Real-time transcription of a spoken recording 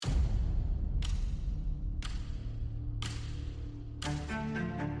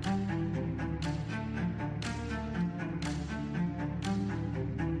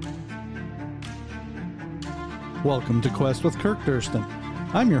Welcome to Quest with Kirk Durston.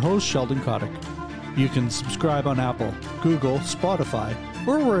 I'm your host, Sheldon Kotick. You can subscribe on Apple, Google, Spotify,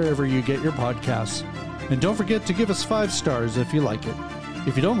 or wherever you get your podcasts. And don't forget to give us 5 stars if you like it.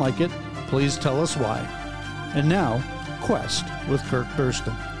 If you don't like it, please tell us why. And now, Quest with Kirk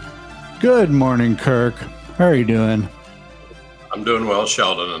Durston. Good morning, Kirk. How are you doing? I'm doing well,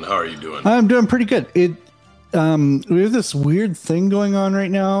 Sheldon, and how are you doing? I'm doing pretty good. We have this weird thing going on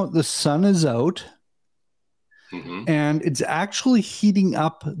right now. The sun is out. And it's actually heating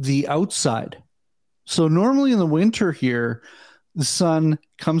up the outside. So normally in the winter here, the sun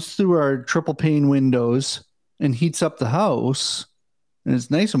comes through our triple pane windows and heats up the house, and it's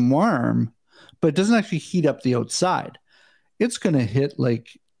nice and warm, but it doesn't actually heat up the outside. It's going to hit like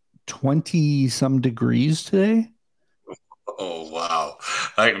 20 some degrees today. Oh, wow.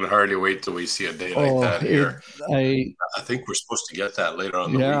 I can hardly wait till we see a day like that here. I think we're supposed to get that later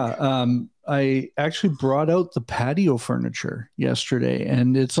on in the week. I actually brought out the patio furniture yesterday,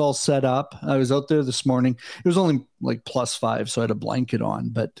 and it's all set up. I was out there this morning. It was only like +5, so I had a blanket on,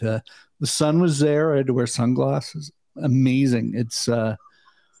 but the sun was there. I had to wear sunglasses. Amazing. It's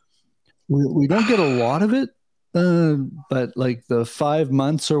we don't get a lot of it, but like the 5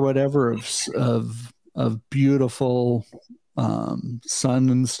 months or whatever of beautiful sun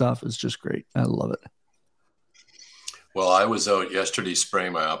and stuff is just great. I love it. Well, I was out yesterday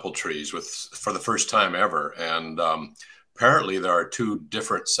spraying my apple trees for the first time ever. And apparently there are 2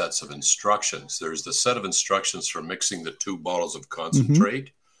 different sets of instructions. There's the set of instructions for mixing the 2 bottles of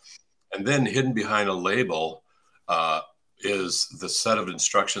concentrate. And then hidden behind a label is the set of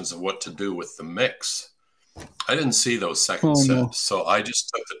instructions of what to do with the mix. I didn't see those second sets. No. So I just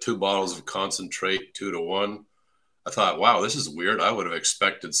took the 2 bottles of concentrate 2-to-1. I thought, wow, this is weird. I would have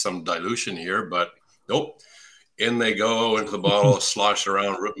expected some dilution here, but nope. In they go into the bottle, slosh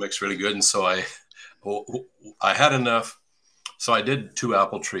around, root mix really good. And so I had enough. So I did 2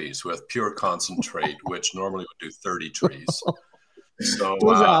 apple trees with pure concentrate, which normally would do 30 trees. So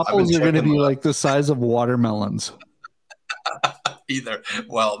those apples are going to be like the size of watermelons. Either.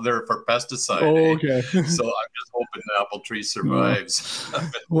 Well, they're for pesticide. Okay. So I'm just hoping the apple tree survives. I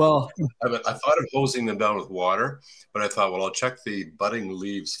thought of hosing them down with water, but I thought, well, I'll check the budding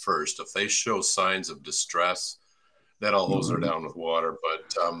leaves first. If they show signs of distress, then I'll hose her down with water.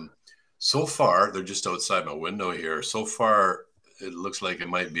 But so far, they're just outside my window here. So far, it looks like it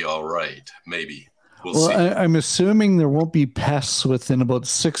might be all right. Maybe. We'll see. I'm assuming there won't be pests within about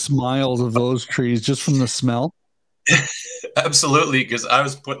 6 miles of those trees just from the smell. Absolutely, because I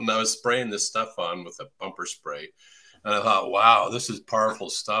was spraying this stuff on with a bumper spray, and I thought, wow, this is powerful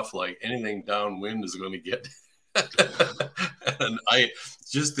stuff. Like anything downwind is going to get. And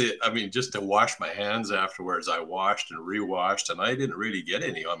just to wash my hands afterwards, I washed and rewashed, and I didn't really get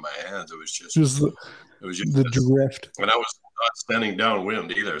any on my hands. It was just the drift, and I was not standing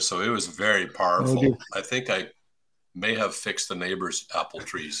downwind either, so it was very powerful. Okay. I think I may have fixed the neighbor's apple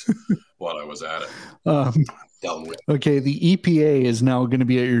trees while I was at it. Downwind. Okay, the EPA is now going to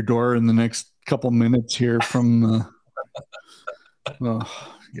be at your door in the next couple minutes here from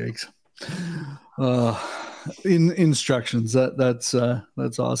yikes. In instructions. That's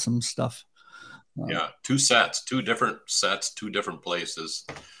awesome stuff. 2 sets, 2 different sets, 2 different places.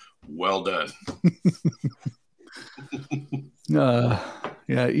 Well done.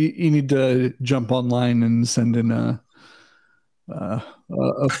 You need to jump online and send in a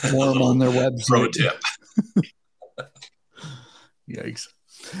form on their website. Pro tip. Yikes.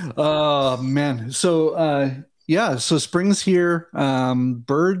 Oh man. So so spring's here.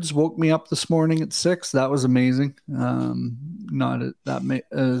 Birds woke me up this morning at 6. That was amazing. Not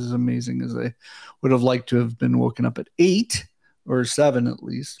as amazing as I would have liked to have been woken up at 8 or 7 at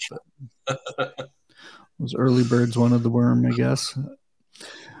least. But those early birds wanted the worm, I guess.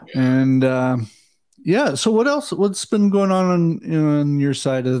 And so what else? What's been going on your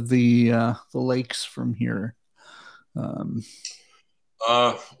side of the lakes from here?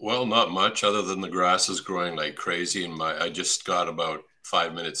 Well, not much other than the grass is growing like crazy, and I just got about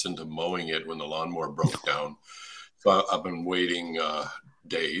 5 minutes into mowing it when the lawnmower broke down. So I've been waiting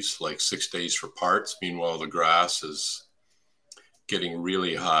days, like 6 days for parts. Meanwhile, the grass is getting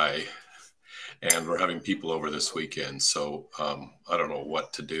really high, and we're having people over this weekend. So I don't know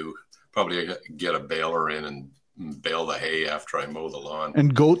what to do. Probably get a baler in and bale the hay after I mow the lawn.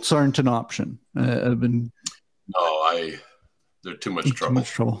 And goats aren't an option. They're too much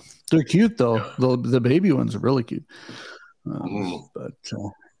trouble. They're cute though. Yeah. The baby ones are really cute. But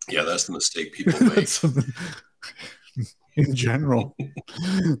that's the mistake people make in general.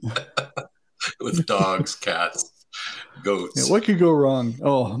 With dogs, cats, Yeah, Goats. what could go wrong?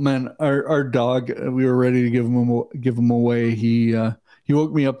 Oh man, our dog. We were ready to give him away. He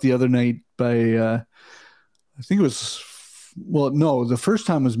woke me up the other night by I think it was, well, no, the first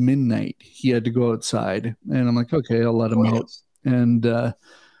time was midnight. He had to go outside, and I'm like, okay, I'll let him Oh, out. yes. And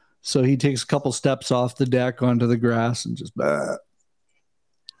so he takes a couple steps off the deck onto the grass and just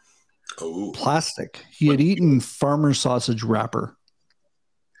Oh, plastic. He what? had eaten farmer sausage wrapper.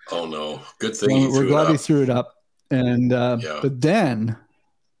 Oh no. Good thing Well, he we're threw it glad he up. threw it up. And Yeah. but then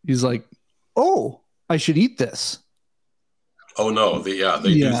he's like, "Oh, I should eat this." Oh no. They do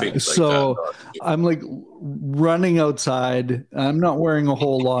Yeah. things like that. So I'm like running outside. I'm not wearing a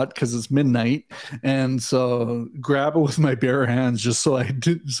whole lot because it's midnight, and so grab it with my bare hands just so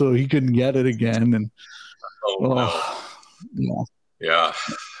he couldn't get it again. And Oh no. oh, yeah. Yeah.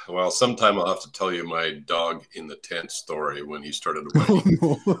 Well, sometime I'll have to tell you my dog in the tent story when he started Oh, whining.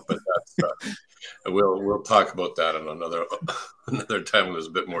 no. But that's we'll talk about that in another time when there's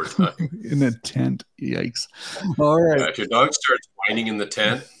a bit more time. In a tent. Yikes. All Yeah, right. if your dog starts whining in the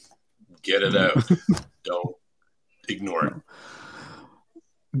tent, get it out. Don't ignore it.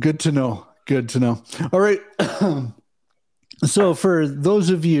 Good to know. Good to know. All right. So, for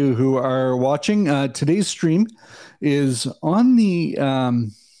those of you who are watching, today's stream is on the, I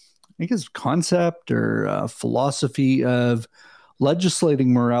guess, concept or philosophy of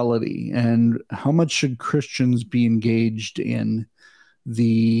legislating morality and how much should Christians be engaged in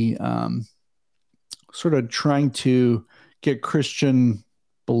the sort of trying to get Christian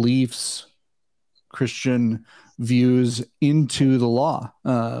beliefs, Christian views into the law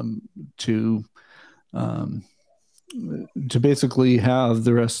um, to basically have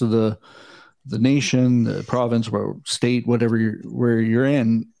the rest of the nation, the province, or state, whatever where you're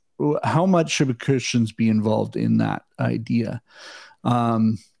in. How much should Christians be involved in that idea?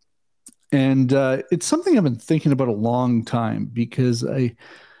 Um, and it's something I've been thinking about a long time because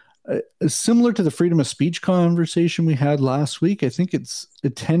similar to the freedom of speech conversation we had last week, I think it's a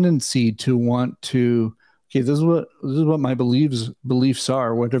tendency to want to, okay, this is what my beliefs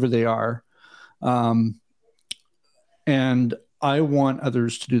are, whatever they are, um, and I want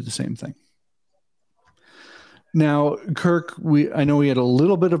others to do the same thing. Now, Kirk, I know we had a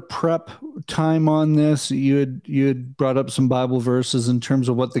little bit of prep time on this. You had brought up some Bible verses in terms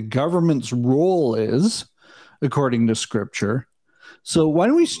of what the government's role is according to Scripture. So why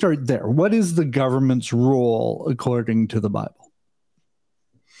don't we start there? What is the government's role according to the Bible?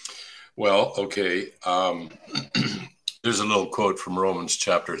 Well, okay. There's a little quote from Romans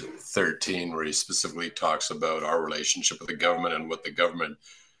chapter 13 where he specifically talks about our relationship with the government and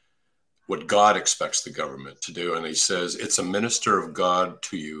what God expects the government to do. And he says, it's a minister of God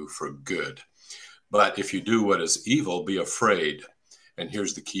to you for good. But if you do what is evil, be afraid. And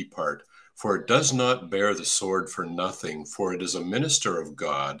here's the key part. For it does not bear the sword for nothing, for it is a minister of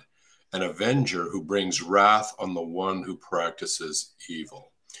God, an avenger who brings wrath on the one who practices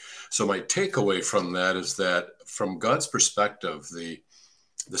evil. So my takeaway from that is that from God's perspective, the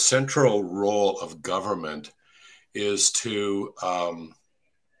central role of government is to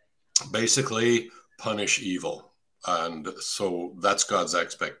basically punish evil. And so that's God's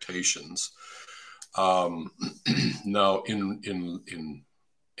expectations. Now, in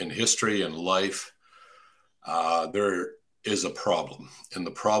history and life, there is a problem. And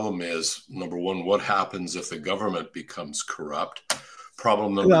the problem is, number one, what happens if the government becomes corrupt?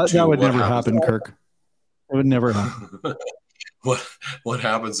 Problem number That two, would what never happens? happen, Kirk. It would never happen. what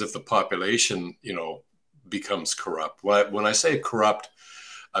happens if the population, becomes corrupt? When I say corrupt,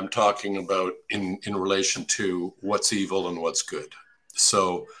 I'm talking about in relation to what's evil and what's good.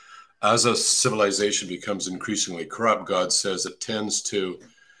 So as a civilization becomes increasingly corrupt, God says it tends to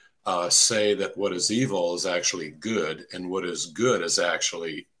say that what is evil is actually good and what is good is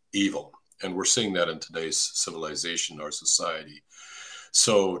actually evil. And we're seeing that in today's civilization, our society.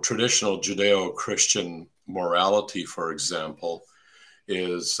 So traditional Judeo-Christian morality, for example,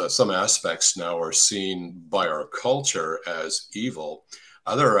 is some aspects now are seen by our culture as evil.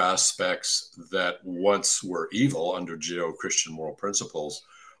 Other aspects that once were evil under Judeo-Christian moral principles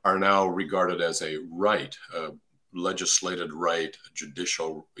are now regarded as a right, a legislated right, a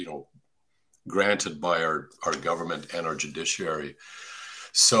judicial, granted by our government and our judiciary.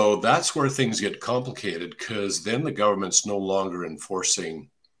 So that's where things get complicated because then the government's no longer enforcing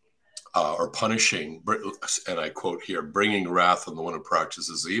or punishing, and I quote here, bringing wrath on the one who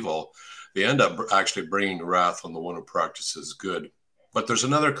practices evil. They end up actually bringing wrath on the one who practices good. But there's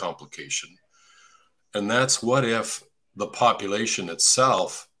another complication, and that's what if the population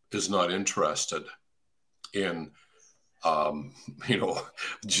itself is not interested in um, you know,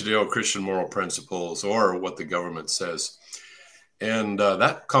 Judeo-Christian moral principles or what the government says. And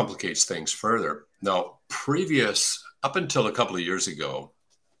that complicates things further. Now, up until a couple of years ago,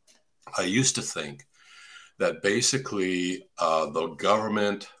 I used to think that basically the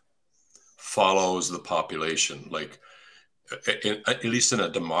government follows the population, like at least in a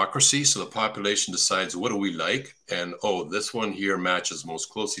democracy. So the population decides, what do we like? And, oh, this one here matches most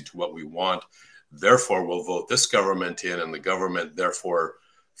closely to what we want. Therefore, we'll vote this government in, and the government therefore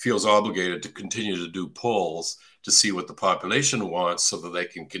feels obligated to continue to do polls to see what the population wants so that they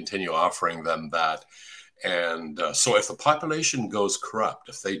can continue offering them that. And so if the population goes corrupt,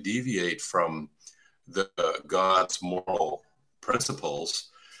 if they deviate from God's moral principles,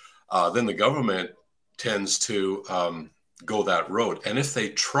 then the government tends to go that road. And if they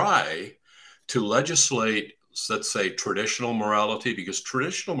try to legislate, let's say, traditional morality, because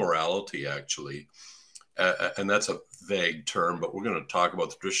traditional morality actually, and that's a vague term, but we're going to talk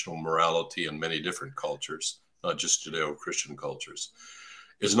about traditional morality in many different cultures, not just Judeo-Christian cultures,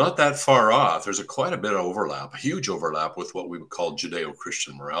 is not that far off. There's quite a bit of overlap, a huge overlap with what we would call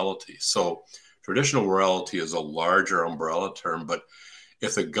Judeo-Christian morality. So traditional morality is a larger umbrella term, but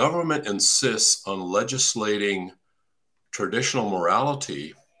if the government insists on legislating traditional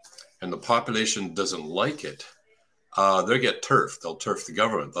morality and the population doesn't like it, they get turfed. They'll turf the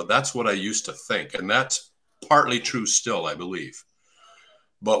government. That's what I used to think. And that's partly true still, I believe.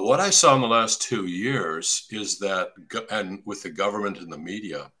 But what I saw in the last 2 years is that, and with the government and the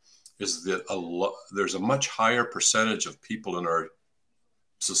media, is that there's a much higher percentage of people in our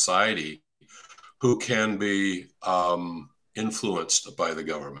society who can be influenced by the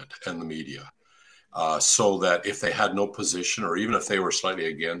government and the media. So that if they had no position, or even if they were slightly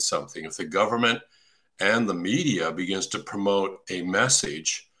against something, if the government and the media begins to promote a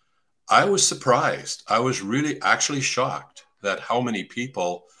message, I was surprised. I was really actually shocked that how many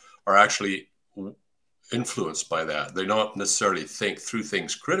people are actually influenced by that. They don't necessarily think through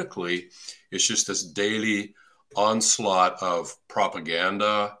things critically. It's just this daily onslaught of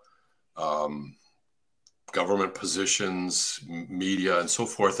propaganda, government positions, media, and so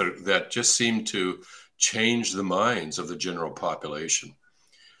forth that just seem to change the minds of the general population.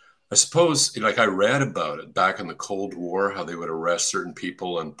 I suppose, like, I read about it back in the Cold War, how they would arrest certain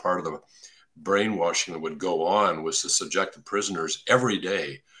people, and part of the brainwashing that would go on was to subject the prisoners every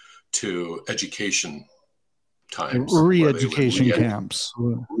day to education times, where they would Re-education camps.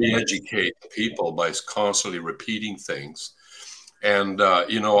 re-educate people by constantly repeating things. And,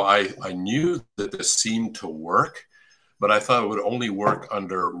 I knew that this seemed to work, but I thought it would only work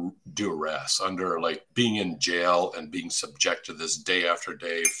under duress, under like being in jail and being subject to this day after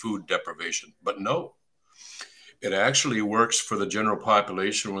day, food deprivation. But no, it actually works for the general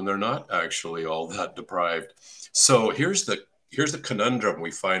population when they're not actually all that deprived. So here's the conundrum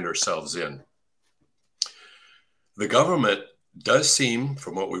we find ourselves in. The government does seem,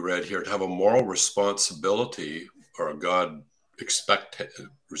 from what we read here, to have a moral responsibility, or a God expected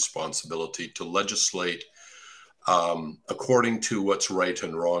responsibility, to legislate according to what's right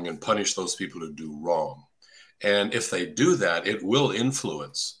and wrong, and punish those people who do wrong. And if they do that, it will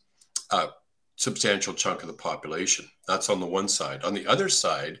influence a substantial chunk of the population. That's on the one side. On the other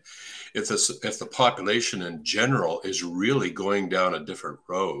side, if the population in general is really going down a different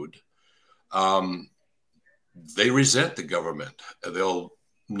road, they resent the government. They'll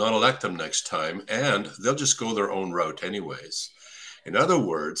not elect them next time, and they'll just go their own route anyways. In other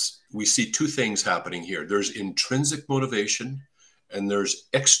words, we see two things happening here. There's intrinsic motivation and there's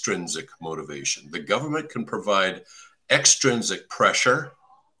extrinsic motivation. The government can provide extrinsic pressure,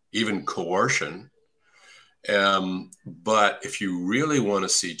 even coercion. But if you really want to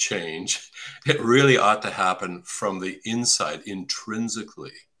see change, it really ought to happen from the inside,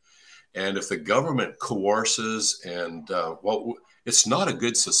 intrinsically. And if the government coerces, and it's not a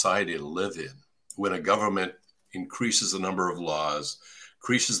good society to live in when a government increases the number of laws,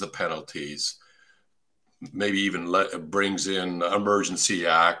 increases the penalties, maybe even brings in an emergency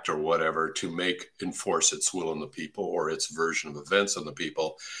act or whatever to enforce its will on the people, or its version of events on the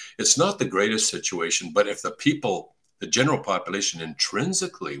people. It's not the greatest situation, but if the people, the general population,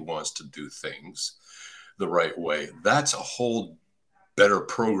 intrinsically wants to do things the right way, that's a whole better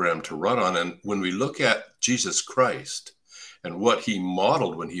program to run on. And when we look at Jesus Christ and what he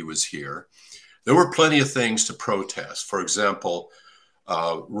modeled when he was here, there were plenty of things to protest. For example,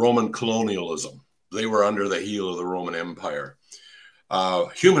 Roman colonialism. They were under the heel of the Roman Empire.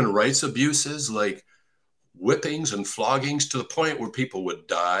 Human rights abuses like whippings and floggings to the point where people would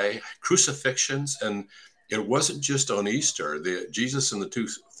die, crucifixions. And it wasn't just on Easter. Jesus and the two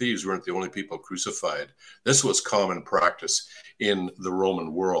thieves weren't the only people crucified. This was common practice in the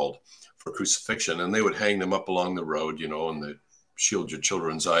Roman world for crucifixion, and they would hang them up along the road, and they shield your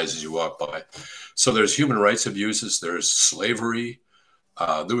children's eyes as you walk by. So there's human rights abuses, there's slavery.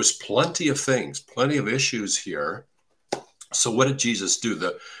 There was plenty of things, plenty of issues here. So what did Jesus do?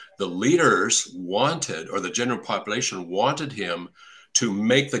 The leaders wanted, or the general population wanted him to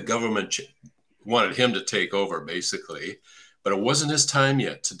make the government, wanted him to take over, basically. But it wasn't his time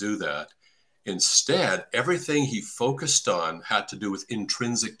yet to do that. Instead, everything he focused on had to do with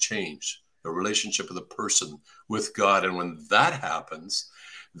intrinsic change, the relationship of the person with God. And when that happens,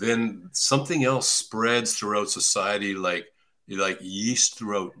 then something else spreads throughout society like yeast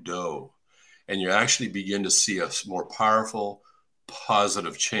throughout dough. And you actually begin to see a more powerful,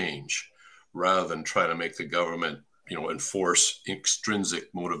 positive change rather than trying to make the government, enforce extrinsic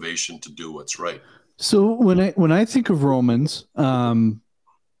motivation to do what's right. So when I think of Romans,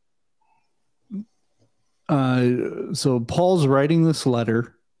 so Paul's writing this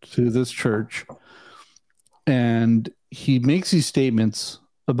letter to this church, and he makes these statements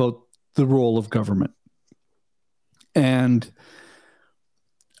about the role of government. And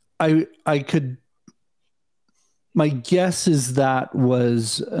my guess is that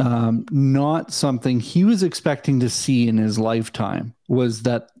was not something he was expecting to see in his lifetime, was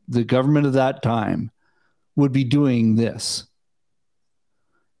that the government of that time would be doing this.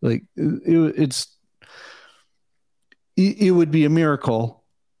 Like it would be a miracle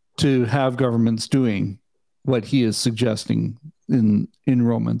to have governments doing what he is suggesting in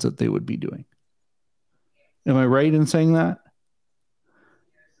Romans that they would be doing. Am I right in saying that?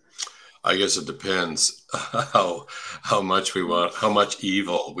 I guess it depends how much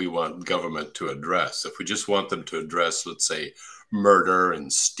evil we want government to address. If we just want them to address, let's say, murder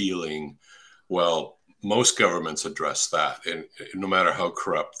and stealing, well, most governments address that, and no matter how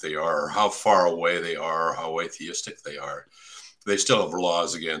corrupt they are, or how far away they are, or how atheistic they are, they still have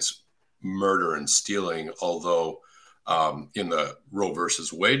laws against murder and stealing. Although in the Roe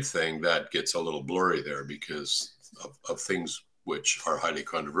versus Wade thing, that gets a little blurry there because of things which are highly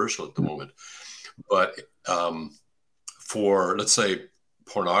controversial at the moment. But for, let's say,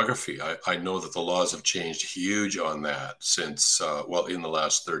 pornography, I know that the laws have changed huge on that since, in the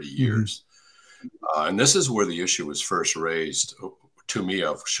last 30 years. And this is where the issue was first raised to me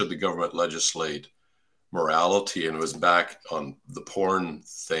of should the government legislate morality? And it was back on the porn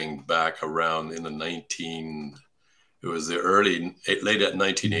thing back around in the late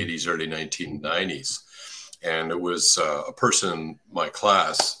 1980s, early 1990s. And it was a person in my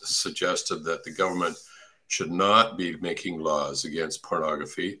class suggested that the government should not be making laws against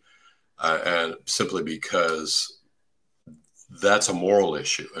pornography, and simply because that's a moral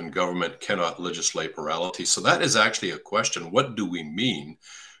issue and government cannot legislate morality. So that is actually a question. What do we mean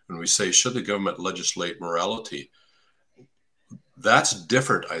when we say, should the government legislate morality? That's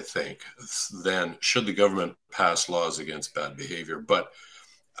different, I think, than should the government pass laws against bad behavior. But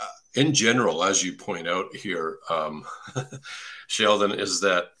in general, as you point out here, Sheldon, is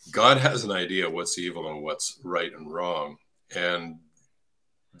that God has an idea of what's evil and what's right and wrong. And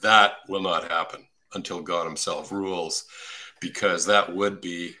that will not happen until God himself rules, because that would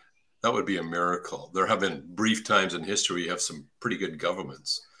be a miracle. There have been brief times in history you have some pretty good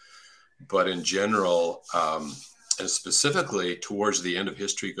governments. But in general, and specifically towards the end of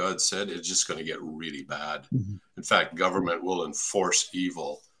history, God said it's just going to get really bad. Mm-hmm. In fact, government will enforce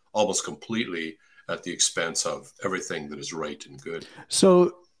evil almost completely at the expense of everything that is right and good.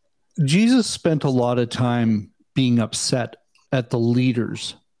 So Jesus spent a lot of time being upset at the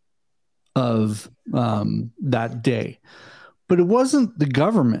leaders of that day. But it wasn't the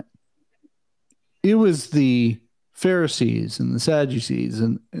government. It was the Pharisees and the Sadducees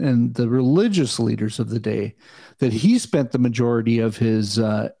and the religious leaders of the day that he spent the majority of his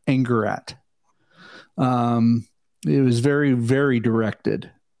anger at. It was very, very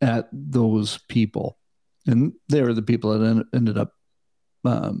directed at those people. And they were the people that ended up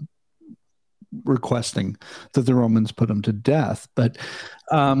requesting that the Romans put him to death. But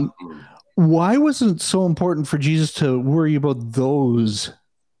why wasn't it so important for Jesus to worry about those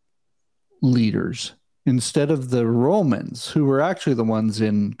leaders instead of the Romans, who were actually the ones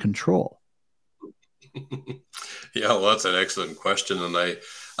in control? Yeah, well, that's an excellent question. And I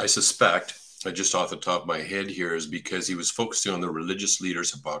suspect, just off the top of my head here, is because he was focusing on the religious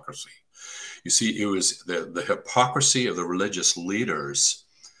leaders' hypocrisy. You see, it was the hypocrisy of the religious leaders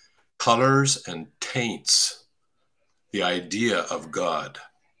colors and taints the idea of God.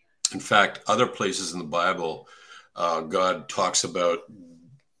 In fact, other places in the Bible, God talks about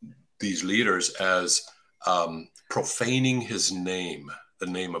these leaders as profaning his name, the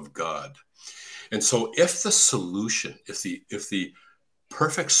name of God. And so if the solution, if the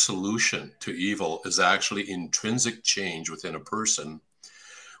perfect solution to evil is actually intrinsic change within a person,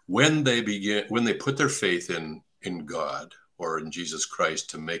 when they put their faith in God or in Jesus Christ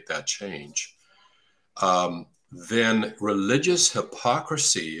to make that change, then religious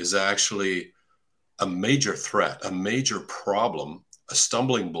hypocrisy is actually a major threat, a major problem, a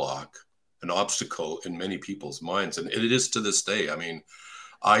stumbling block, an obstacle in many people's minds. And it is to this day. I mean,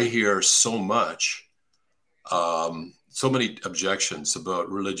 I hear so much, so many objections about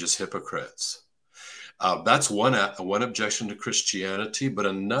religious hypocrites. That's one objection to Christianity, but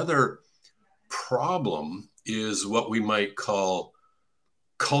another problem is what we might call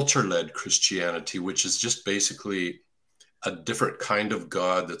culture-led Christianity, which is just basically a different kind of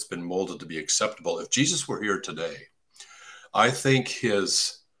God that's been molded to be acceptable. If Jesus were here today, I think he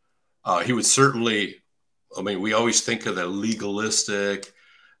would certainly, I mean, we always think of the legalistic,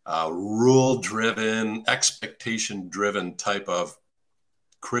 rule-driven, expectation-driven type of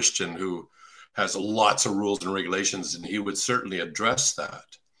Christian who has lots of rules and regulations, and he would certainly address that.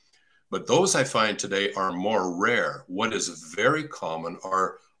 But those I find today are more rare. What is very common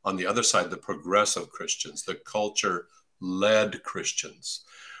are, on the other side, the progressive Christians, the culture-led Christians,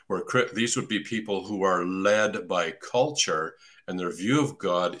 where these would be people who are led by culture, and their view of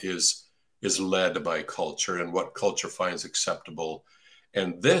God is led by culture and what culture finds acceptable.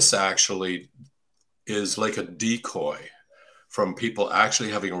 And this actually is like a decoy from people actually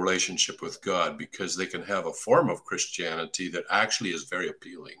having a relationship with God, because they can have a form of Christianity that actually is very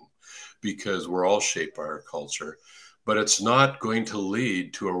appealing because we're all shaped by our culture, but it's not going to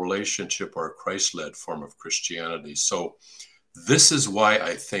lead to a relationship or a Christ-led form of Christianity. So this is why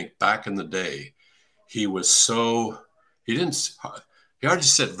I think back in the day, he hardly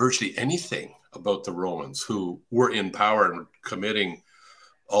said virtually anything about the Romans who were in power and committing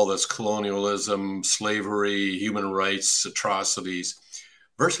all this colonialism, slavery, human rights, atrocities,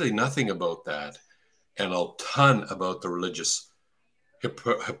 virtually nothing about that, and a ton about the religious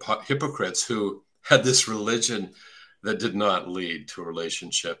hypocrites who had this religion that did not lead to a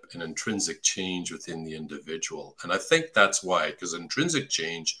relationship and intrinsic change within the individual. And I think that's why, because intrinsic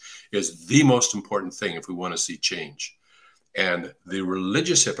change is the most important thing if we want to see change. And the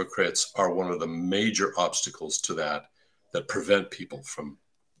religious hypocrites are one of the major obstacles to that prevent people from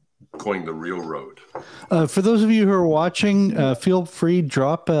going the real road. For those of you who are watching, feel free,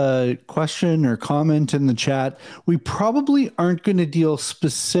 drop a question or comment in the chat. We probably aren't going to deal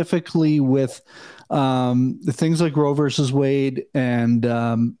specifically with the things like Roe versus Wade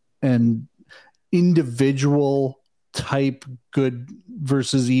and individual type good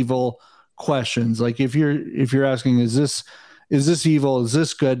versus evil questions. Like if you're asking, is this evil? Is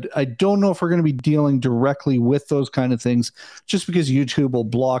this good? I don't know if we're going to be dealing directly with those kind of things, just because YouTube will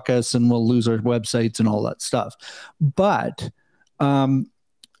block us and we'll lose our websites and all that stuff. But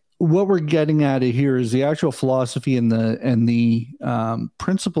what we're getting at here is the actual philosophy and the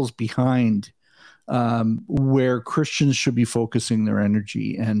principles behind where Christians should be focusing their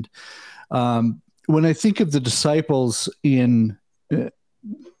energy. And when I think of the disciples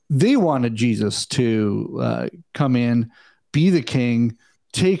they wanted Jesus to come in, be the king,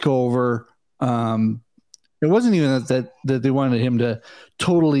 take over. It wasn't even that they wanted him to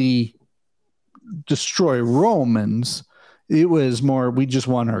totally destroy Romans. It was more, we just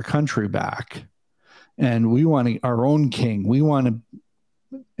want our country back, and we want our own king. We want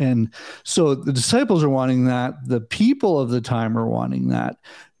to, and so the disciples are wanting that. The people of the time are wanting that.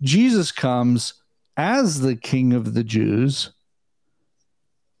 Jesus comes as the King of the Jews,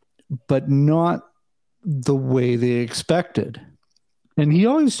 but not the way they expected. And he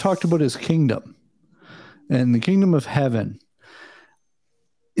always talked about his kingdom and the kingdom of heaven.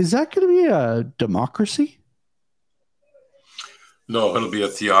 Is that going to be a democracy? No, it'll be a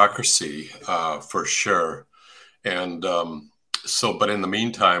theocracy for sure. And but in the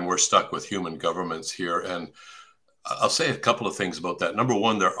meantime, we're stuck with human governments here. And I'll say a couple of things about that. Number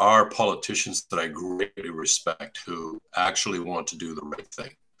one, there are politicians that I greatly respect who actually want to do the right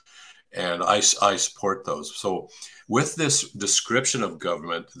thing. And I support those. So with this description of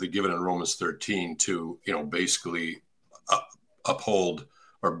government, given in Romans 13 to, basically uphold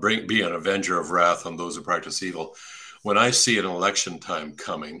or be an avenger of wrath on those who practice evil, when I see an election time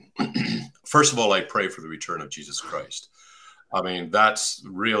coming, first of all, I pray for the return of Jesus Christ. I mean, that's a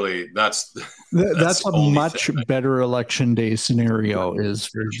much better election day scenario is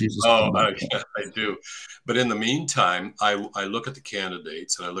for Jesus. I do. But in the meantime, I look at the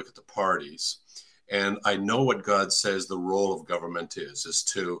candidates and I look at the parties, and I know what God says the role of government is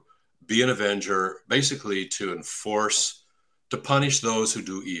to be an avenger, basically to enforce, to punish those who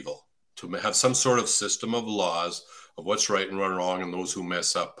do evil, to have some sort of system of laws of what's right and wrong, and those who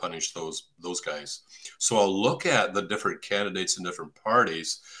mess up, punish those guys. So I'll look at the different candidates in different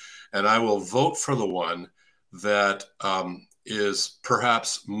parties, and I will vote for the one that is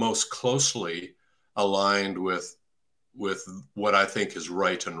perhaps most closely aligned with what I think is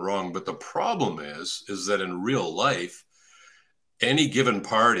right and wrong. But the problem is that in real life, any given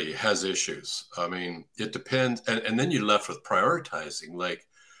party has issues. I mean, it depends. And then you're left with prioritizing. Like,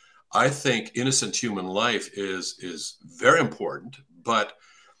 I think innocent human life is very important, but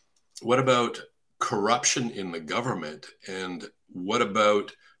what about corruption in the government? And what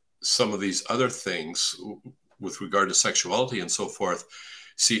about some of these other things with regard to sexuality and so forth?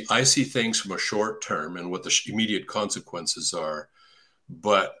 See, I see things from a short term and what the immediate consequences are.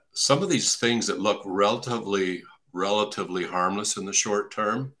 But some of these things that look relatively harmless in the short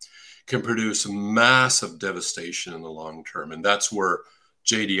term can produce massive devastation in the long term. And that's where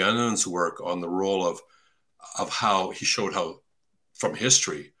J.D. Unnan's work on the role of how he showed how from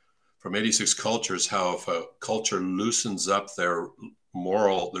history, from 86 cultures, how if a culture loosens up their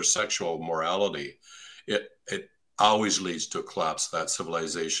sexual morality, it always leads to a collapse of that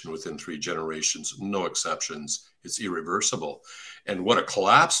civilization within 3 generations, no exceptions. It's irreversible. And what a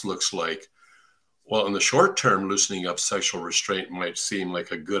collapse looks like, well, in the short term, loosening up sexual restraint might seem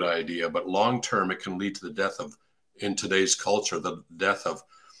like a good idea, but long term, it can lead to the death of, in today's culture, the death of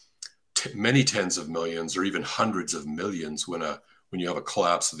many tens of millions or even hundreds of millions when you have a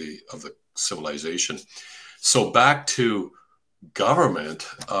collapse of the civilization. So back to government,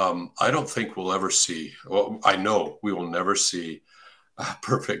 I don't think we'll ever see, well, I know we will never see a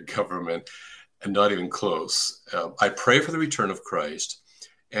perfect government, and not even close. I pray for the return of Christ,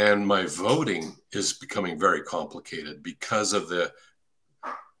 and my voting is becoming very complicated because of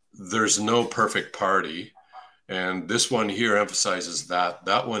there's no perfect party. And this one here emphasizes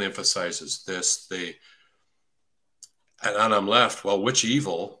that one emphasizes this. And I'm left, well, which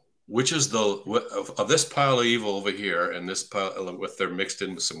is of this pile of evil over here, and this pile with they're mixed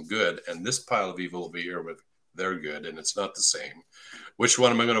in with some good, and this pile of evil over here with their good, and it's not the same. Which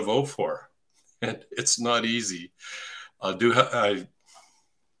one am I going to vote for? And it's not easy.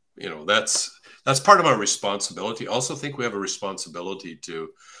 That's part of our responsibility. I also think we have a responsibility to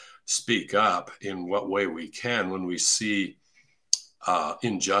speak up in what way we can when we see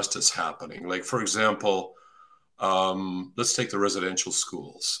injustice happening. Like, for example, let's take the residential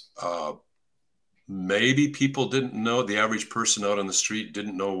schools. Maybe people didn't know, the average person out on the street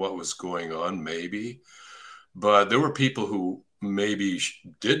didn't know what was going on, maybe. But there were people who maybe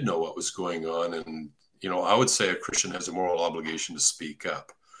did know what was going on. And, I would say a Christian has a moral obligation to speak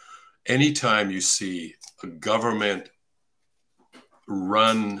up. Anytime you see a government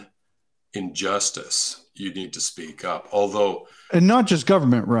run injustice, you need to speak up. And not just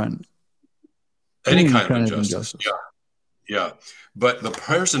government run. Any kind of injustice. Yeah. But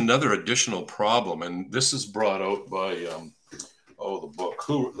there's another additional problem, and this is brought out by the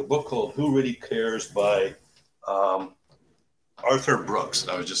book called Who Really Cares by Arthur Brooks.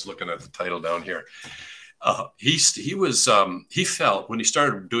 I was just looking at the title down here. He felt when he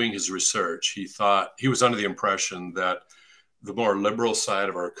started doing his research, he thought he was under the impression that the more liberal side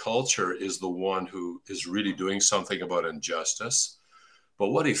of our culture is the one who is really doing something about injustice.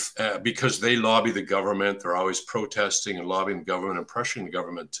 But because they lobby the government, they're always protesting and lobbying the government and pressuring the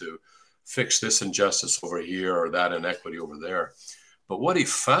government to fix this injustice over here or that inequity over there. But what he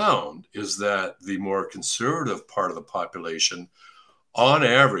found is that the more conservative part of the population, on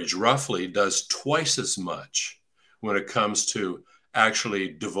average, roughly does twice as much when it comes to actually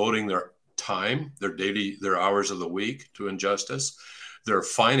devoting their time, their hours of the week to injustice, their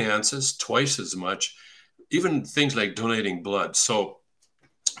finances twice as much, even things like donating blood. So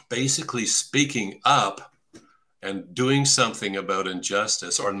basically speaking up and doing something about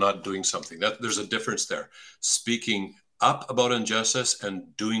injustice, or not doing something, there's a difference there. Speaking up about injustice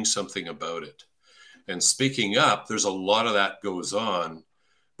and doing something about it. And speaking up, there's a lot of that goes on,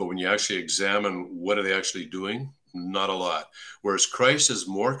 but when you actually examine what are they actually doing, not a lot. Whereas Christ is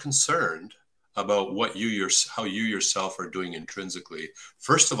more concerned about how you yourself are doing intrinsically,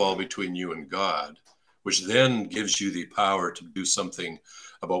 first of all, between you and God, which then gives you the power to do something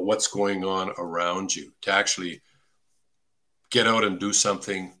about what's going on around you, to actually get out and do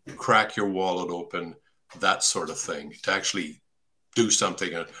something, crack your wallet open, that sort of thing, to actually do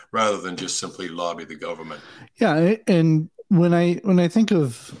something rather than just simply lobby the government. Yeah. And when I think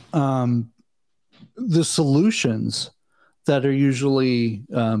of the solutions that are usually,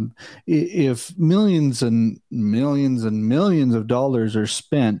 if millions and millions and millions of dollars are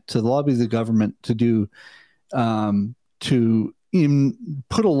spent to lobby the government to do, put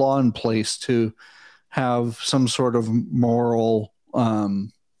a law in place to have some sort of moral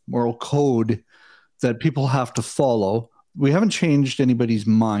code that people have to follow. We haven't changed anybody's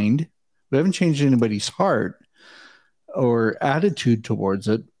mind. We haven't changed anybody's heart or attitude towards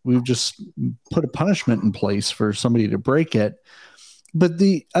it. We've just put a punishment in place for somebody to break it. But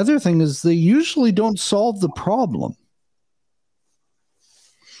the other thing is they usually don't solve the problem.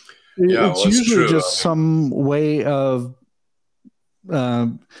 Yeah, It's well, it's usually true. just some way of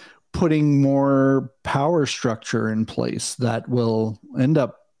putting more power structure in place that will end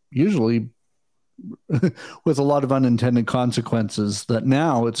up usually with a lot of unintended consequences that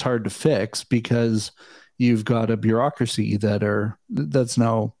now it's hard to fix because you've got a bureaucracy that's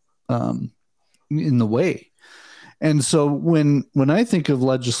now in the way. And so when I think of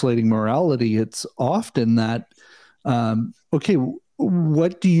legislating morality, it's often that okay,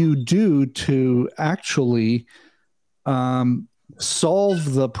 what do you do to actually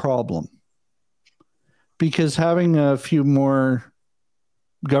solve the problem? Because having a few more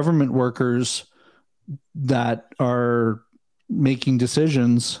government workers that are making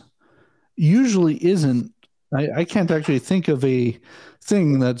decisions usually isn't. I can't actually think of a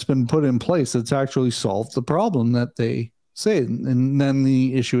thing that's been put in place that's actually solved the problem that they say. And then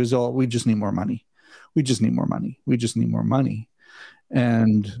the issue is, oh, we just need more money. We just need more money. We just need more money.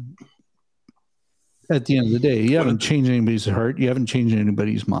 And at the end of the day, you haven't changed anybody's heart. You haven't changed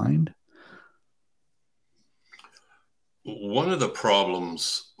anybody's mind. One of the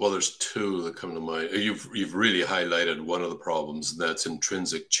problems, well, there's two that come to mind. You've really highlighted one of the problems, and that's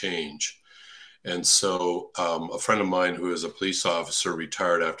intrinsic change. And so a friend of mine who is a police officer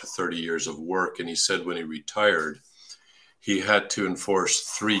retired after 30 years of work, and he said when he retired, he had to enforce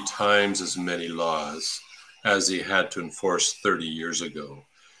 3 times as many laws as he had to enforce 30 years ago.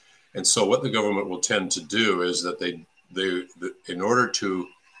 And so what the government will tend to do is that they in order to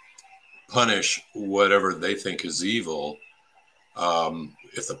punish whatever they think is evil,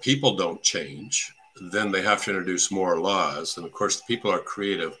 if the people don't change, then they have to introduce more laws. And of course, the people are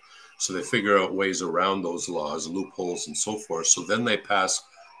creative, so they figure out ways around those laws, loopholes, and so forth. So then they pass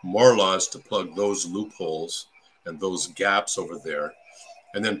more laws to plug those loopholes and those gaps over there.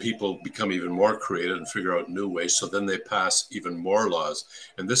 And then people become even more creative and figure out new ways. So then they pass even more laws.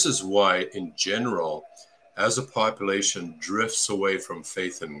 And this is why, in general, as a population drifts away from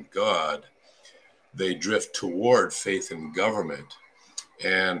faith in God, they drift toward faith in government.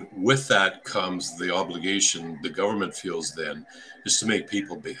 And with that comes the obligation the government feels then is to make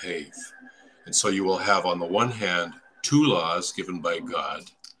people behave. And so you will have, on the one hand, 2 laws given by God: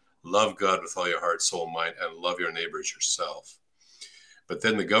 love God with all your heart, soul, mind, and love your neighbors yourself. But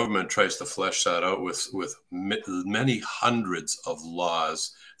then the government tries to flesh that out with many hundreds of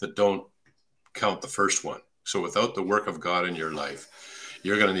laws that don't count the first one. So without the work of God in your life,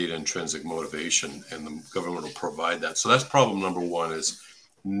 you're going to need intrinsic motivation, and the government will provide that. So that's problem number one, is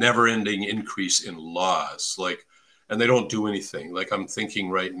never-ending increase in laws. And they don't do anything. Like, I'm thinking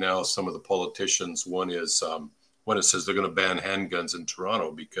right now, some of the politicians, one is when it says they're going to ban handguns in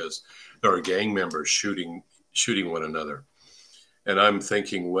Toronto because there are gang members shooting one another. And I'm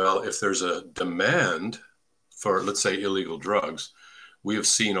thinking, well, if there's a demand for, let's say, illegal drugs, we have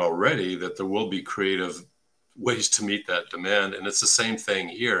seen already that there will be creative ways to meet that demand. And it's the same thing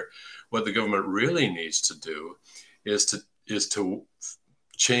here. What the government really needs to do is to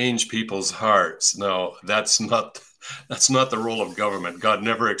change people's hearts. Now, that's not the role of government. God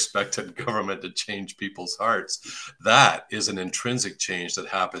never expected government to change people's hearts. That is an intrinsic change that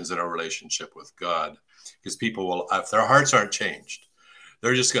happens in our relationship with God. Because people will, if their hearts aren't changed,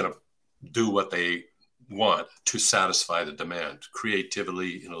 they're just going to do what they want to satisfy the demand.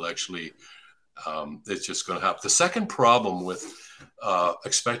 Creatively, intellectually, it's just going to happen. The second problem with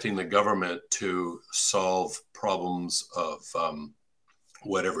expecting the government to solve problems of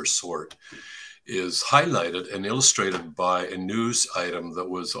whatever sort is highlighted and illustrated by a news item that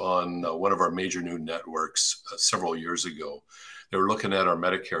was on one of our major new networks several years ago. They were looking at our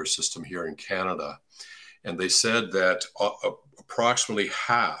Medicare system here in Canada. And they said that approximately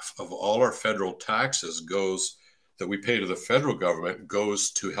half of all our federal taxes that we pay to the federal government goes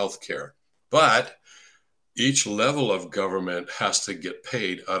to healthcare. But each level of government has to get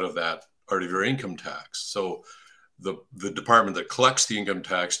paid out of your income tax. So the department that collects the income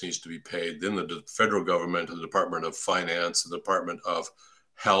tax needs to be paid. Then the federal government, the Department of Finance, the Department of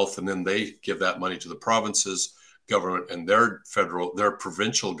Health, and then they give that money to the provinces government, and their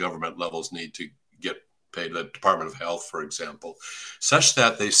provincial government levels need to get paid, the Department of Health, for example, such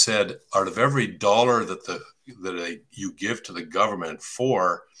that they said out of every dollar that you give to the government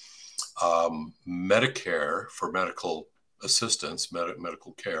for Medicare, for medical assistance,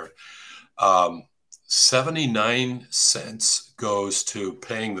 medical care, 79 cents goes to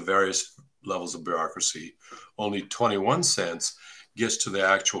paying the various levels of bureaucracy. Only 21 cents gets to the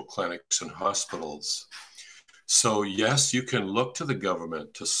actual clinics and hospitals. So yes, you can look to the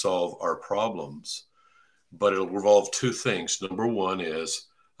government to solve our problems, but it'll involve two things. Number one is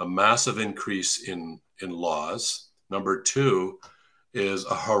a massive increase in laws. Number two is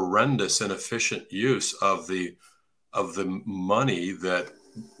a horrendous, inefficient use of the money that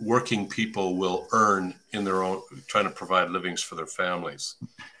working people will earn in their own, trying to provide livings for their families.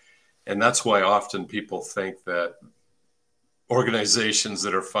 And that's why often people think that organizations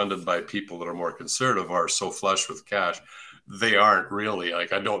that are funded by people that are more conservative are so flush with cash. They aren't really.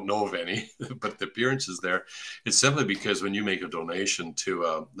 Like, I don't know of any, but the appearance is there. It's simply because when you make a donation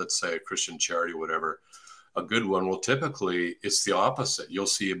to, let's say, a Christian charity, whatever, a good one, well, typically it's the opposite. You'll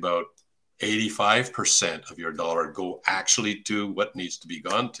see about 85% of your dollar go actually to what needs to be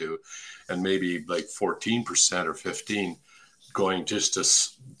gone to, and maybe like 14% or 15% going just to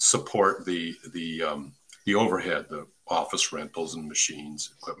support the overhead, the office rentals and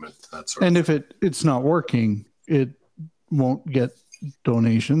machines, equipment, that sort and of thing. if it's not working, it won't get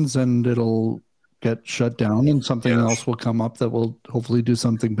donations and it'll get shut down, and something else will come up that will hopefully do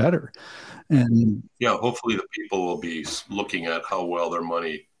something better. And yeah, hopefully the people will be looking at how well their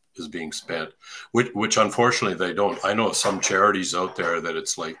money is being spent, which unfortunately they don't. I know some charities out there that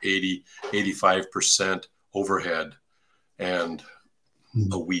it's like 85% overhead and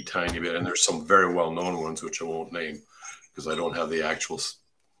a wee tiny bit. And there's some very well-known ones, which I won't name because I don't have the actuals.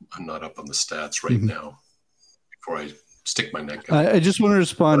 I'm not up on the stats right now before I stick my neck out. I just want to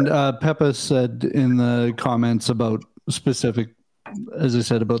respond. Peppa said in the comments about specific, as I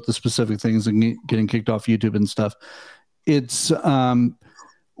said, about the specific things and getting kicked off YouTube and stuff. It's,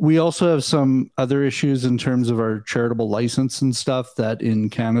 we also have some other issues in terms of our charitable license and stuff that in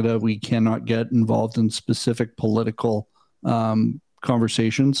Canada, we cannot get involved in specific political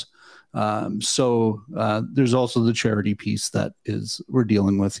conversations. So there's also the charity piece that we're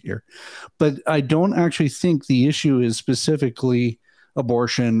dealing with here. But I don't actually think the issue is specifically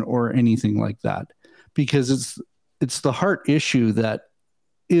abortion or anything like that, because it's the heart issue that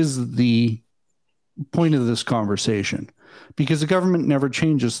is the point of this conversation, because the government never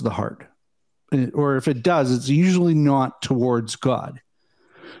changes the heart, or if it does, it's usually not towards God.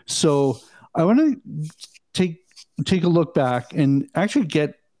 So I want to take a look back and actually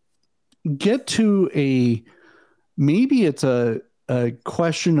get to maybe it's a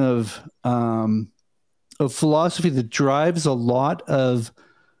question of philosophy that drives a lot of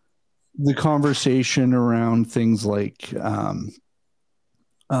the conversation around things like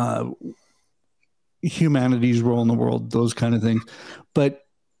humanity's role in the world, those kind of things. But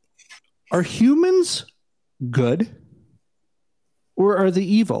are humans good or are they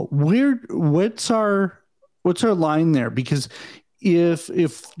evil? What's our line there? Because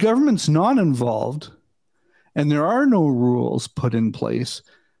if government's not involved and there are no rules put in place,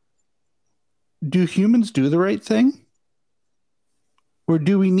 do humans do the right thing? Or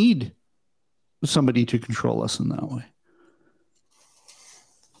do we need somebody to control us in that way?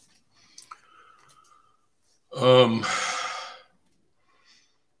 Well,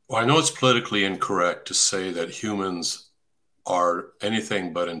 I know it's politically incorrect to say that humans are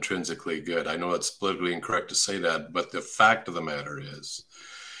anything but intrinsically good. I know it's politically incorrect to say that, but the fact of the matter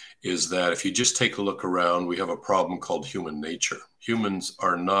is that if you just take a look around, we have a problem called human nature. Humans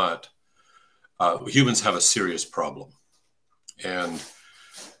are not, humans have a serious problem. And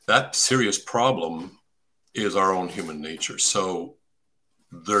that serious problem is our own human nature. So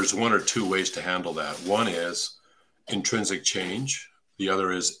there's one or two ways to handle that. One is intrinsic change. The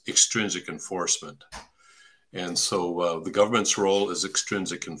other is extrinsic enforcement. And so the government's role is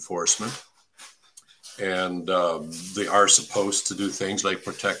extrinsic enforcement. And they are supposed to do things like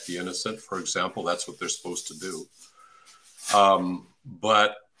protect the innocent, for example. That's what they're supposed to do.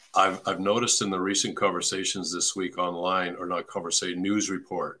 But I've noticed in the recent conversations this week online, or not conversation, news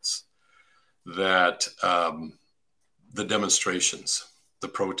reports, that the demonstrations, the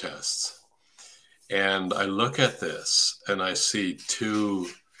protests, and I look at this and I see two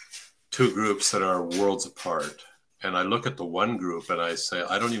groups that are worlds apart. And I look at the one group and I say,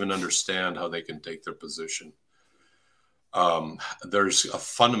 I don't even understand how they can take their position. There's a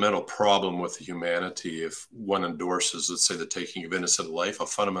fundamental problem with humanity if one endorses, let's say, the taking of innocent life, a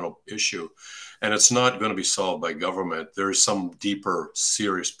fundamental issue, and it's not going to be solved by government. There is some deeper,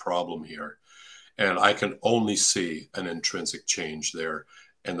 serious problem here. And I can only see an intrinsic change there.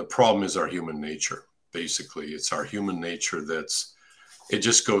 And the problem is our human nature. Basically, it's our human nature it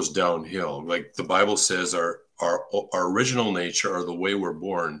just goes downhill. Like the Bible says, our original nature, or the way we're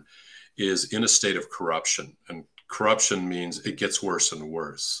born, is in a state of corruption. And corruption means it gets worse and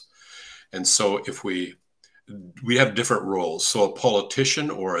worse. And so if we have different roles. So a politician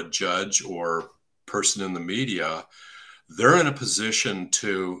or a judge or person in the media, they're in a position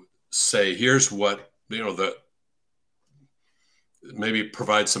to say, here's what, maybe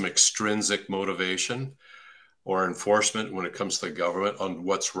provide some extrinsic motivation or enforcement when it comes to the government on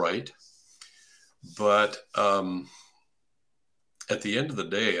what's right. But at the end of the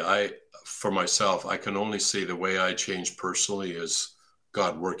day, for myself, I can only see the way I change personally is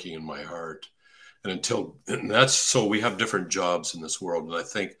God working in my heart. And that's so we have different jobs in this world. And I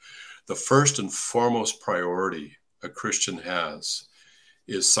think the first and foremost priority a Christian has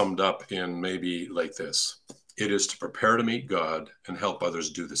is summed up in maybe like this. It is to prepare to meet God and help others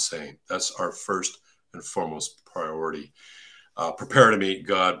do the same. That's our first and foremost priority. Prepare to meet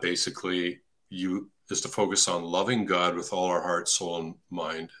God, basically, is to focus on loving God with all our heart, soul, and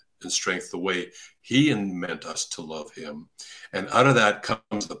mind and strength the way he meant us to love him. And out of that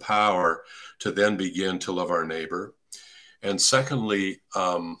comes the power to then begin to love our neighbor. And secondly,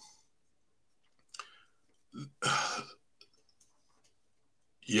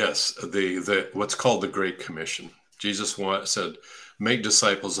 yes, what's called the Great Commission. Jesus said, make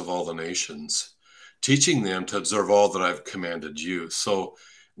disciples of all the nations, teaching them to observe all that I've commanded you. So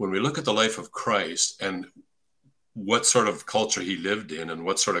when we look at the life of Christ and what sort of culture he lived in and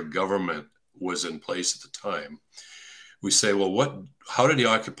what sort of government was in place at the time, we say, well, how did he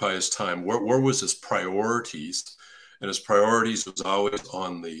occupy his time? Where was his priorities? And his priorities was always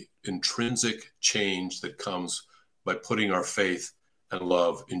on the intrinsic change that comes by putting our faith and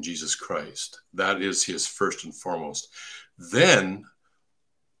love in Jesus Christ. That is his first and foremost. Then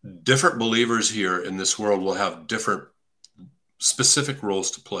different believers here in this world will have different specific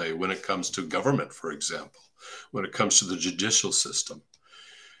roles to play when it comes to government, for example, when it comes to the judicial system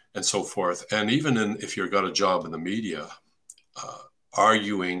and so forth. And even if you've got a job in the media,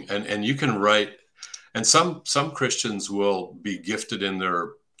 arguing, and you can write, and some Christians will be gifted in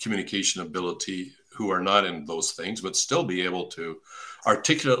their communication ability who are not in those things, but still be able to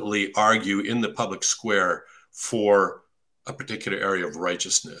articulately argue in the public square for a particular area of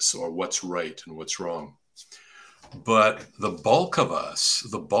righteousness or what's right and what's wrong. But the bulk of us,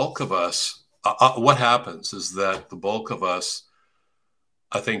 what happens is that the bulk of us,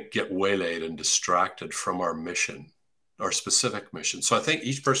 I think, get waylaid and distracted from our mission, our specific mission. So I think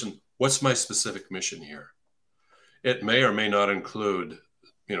each person, what's my specific mission here? It may or may not include,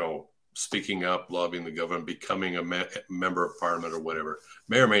 speaking up, lobbying the government, becoming a member of parliament or whatever.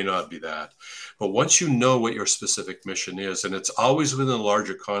 May or may not be that. But once you know what your specific mission is, and it's always within the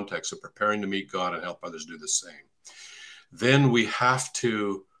larger context of preparing to meet God and help others do the same, then we have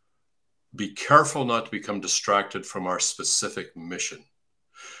to be careful not to become distracted from our specific mission.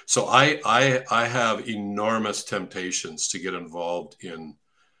 So I have enormous temptations to get involved in.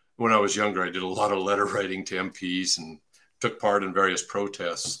 When I was younger, I did a lot of letter writing to MPs and took part in various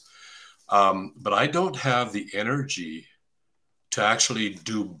protests. But I don't have the energy to actually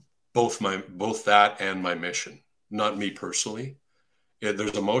do both that and my mission. Not me personally.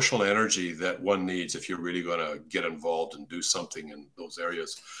 There's emotional energy that one needs if you're really going to get involved and do something in those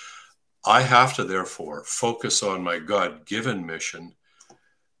areas. I have to therefore focus on my God-given mission,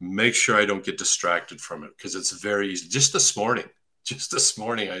 make sure I don't get distracted from it, because it's very easy. Just this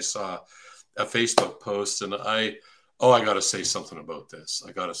morning, I saw a Facebook post and I got to say something about this.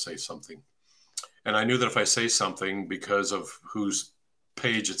 I got to say something. And I knew that if I say something, because of whose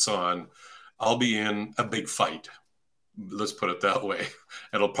page it's on, I'll be in a big fight. Let's put it that way.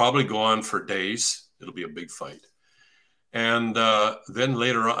 It'll probably go on for days. It'll be a big fight. And then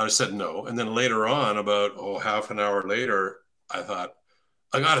later on, I said no. And then later on, about half an hour later, I thought,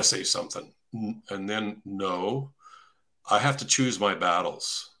 I got to say something. And then no, I have to choose my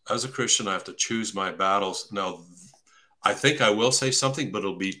battles. As a Christian, I have to choose my battles. Now, I think I will say something, but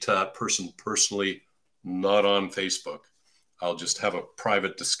it'll be to that person personally, not on Facebook. I'll just have a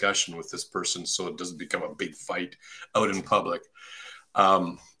private discussion with this person so it doesn't become a big fight out in public.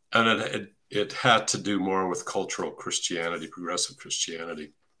 And it had to do more with cultural Christianity, progressive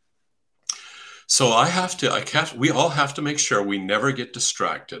Christianity. So we all have to make sure we never get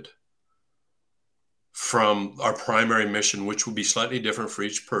distracted from our primary mission, which will be slightly different for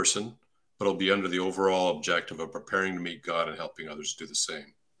each person, but it'll be under the overall objective of preparing to meet God and helping others do the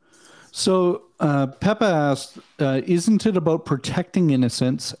same. So Peppa asked, "Isn't it about protecting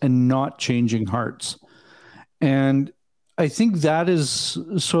innocence and not changing hearts?" And I think that is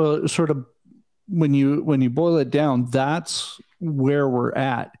sort of when you boil it down, that's where we're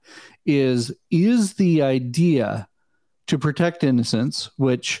at. Is the idea to protect innocence,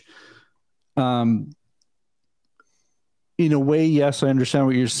 which, um, in a way, yes, I understand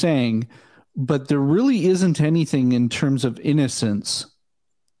what you're saying, but there really isn't anything in terms of innocence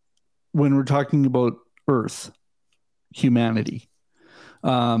when we're talking about Earth, humanity.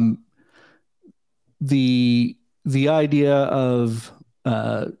 Um, the idea of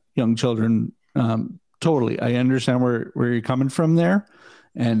young children, totally, I understand where you're coming from there,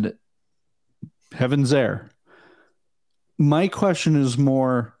 and heaven's there. My question is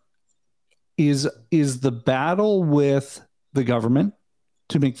more: is the battle with the government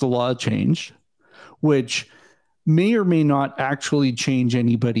to make the law change, which may or may not actually change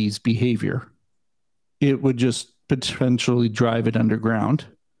anybody's behavior. It would just potentially drive it underground.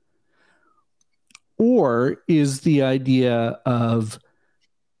 Or is the idea of,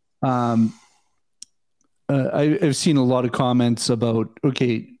 I've seen a lot of comments about,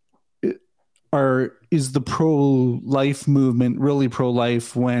 okay, is the pro-life movement really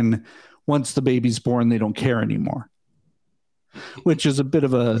pro-life when once the baby's born, they don't care anymore? Which is a bit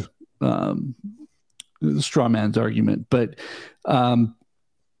of a straw man's argument. But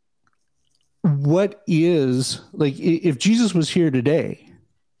what is, like, if Jesus was here today,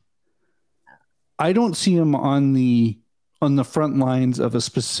 I don't see him on the front lines of a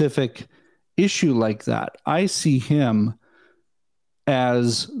specific issue like that. I see him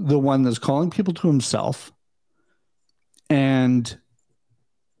as the one that's calling people to himself and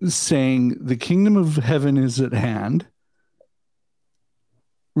saying the kingdom of heaven is at hand.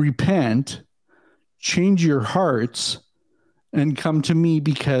 Repent, change your hearts, and come to me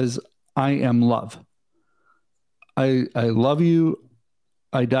because I am love. I love you.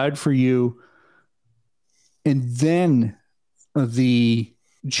 I died for you. And then the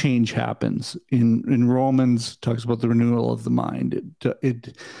change happens. In Romans, talks about the renewal of the mind.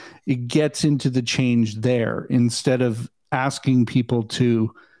 It gets into the change there instead of asking people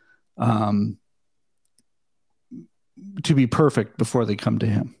to be perfect before they come to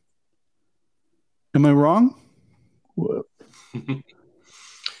him. Am I wrong?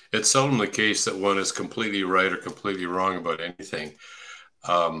 It's seldom the case that one is completely right or completely wrong about anything.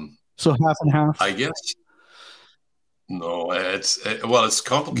 So half and half? I guess. No, it's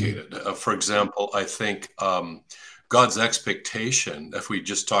complicated. For example, I think God's expectation, if we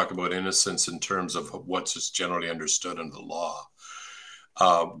just talk about innocence in terms of what's generally understood in the law,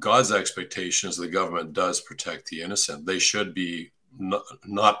 God's expectation is the government does protect the innocent. They should be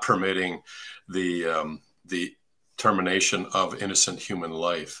not permitting the termination of innocent human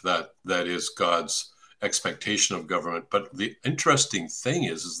life. That is God's expectation of government. But the interesting thing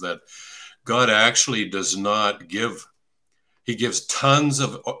is that God actually does not give. He gives tons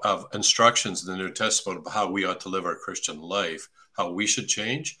of instructions in the New Testament about how we ought to live our Christian life, how we should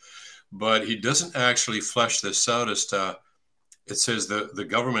change. But he doesn't actually flesh this out as to, it says the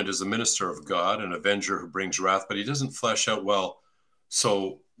government is the minister of God, an avenger who brings wrath, but he doesn't flesh out, well,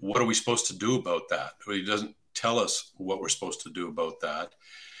 so what are we supposed to do about that? He doesn't tell us what we're supposed to do about that.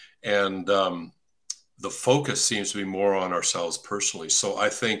 And the focus seems to be more on ourselves personally. So I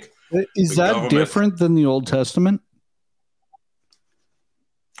think... Is that different than the Old Testament?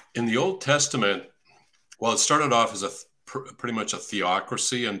 In the Old Testament, well, it started off as pretty much a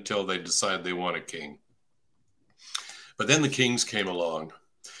theocracy until they decided they want a king. But then the kings came along.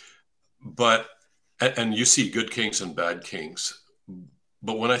 And you see good kings and bad kings.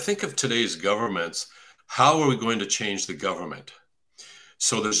 But when I think of today's governments, how are we going to change the government?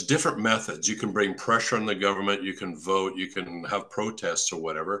 So there's different methods. You can bring pressure on the government, you can vote, you can have protests or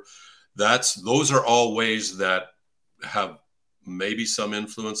whatever. Those are all ways that have maybe some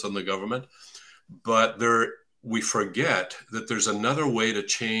influence on the government, but we forget that there's another way to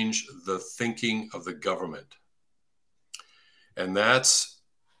change the thinking of the government. And that's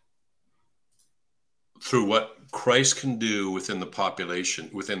through what Christ can do within the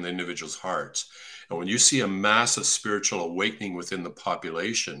population, within the individual's hearts. And when you see a massive spiritual awakening within the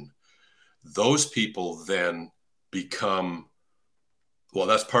population, those people then become, well,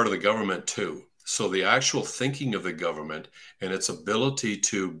 that's part of the government too. So the actual thinking of the government and its ability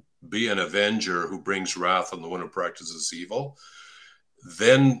to be an avenger who brings wrath on the one who practices evil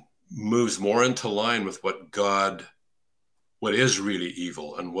then moves more into line with what is really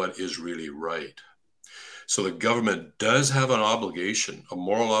evil and what is really right. So the government does have an obligation, a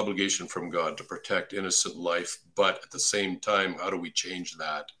moral obligation from God to protect innocent life. But at the same time, how do we change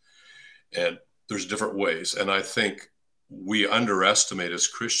that? And there's different ways. And I think we underestimate as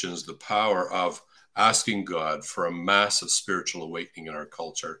Christians the power of asking God for a massive spiritual awakening in our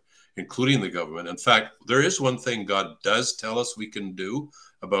culture, including the government. In fact, there is one thing God does tell us we can do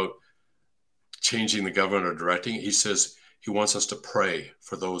about changing the government or directing it. He says he wants us to pray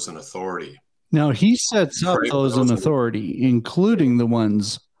for those in authority. Now he sets up Pray for those in those authority, including the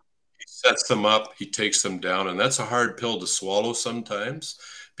ones. He sets them up, he takes them down. And that's a hard pill to swallow sometimes,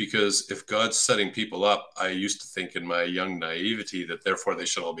 because if God's setting people up, I used to think in my young naivety that therefore they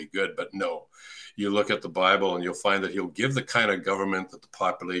should all be good. But no, you look at the Bible and you'll find that he'll give the kind of government that the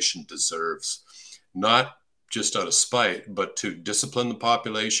population deserves, not just out of spite, but to discipline the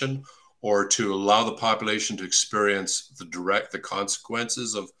population or to allow the population to experience the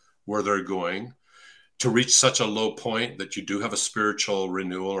consequences of where they're going, to reach such a low point that you do have a spiritual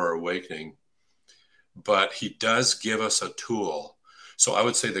renewal or awakening. But he does give us a tool. So I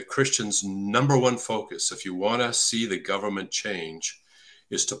would say that Christians' number one focus, if you want to see the government change,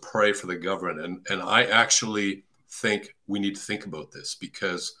 is to pray for the government. And I actually think we need to think about this,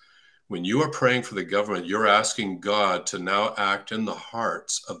 because when you are praying for the government, you're asking God to now act in the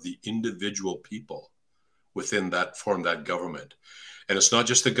hearts of the individual people within that form, that government. And it's not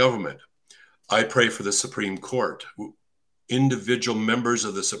just the government. I pray for the Supreme Court. Individual members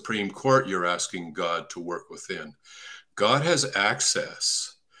of the Supreme Court, you're asking God to work within. God has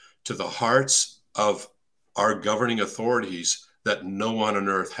access to the hearts of our governing authorities that no one on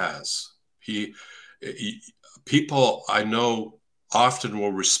earth has. People I know often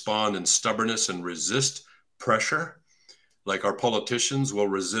will respond in stubbornness and resist pressure, like our politicians will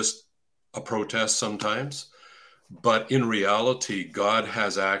resist a protest sometimes. But in reality, God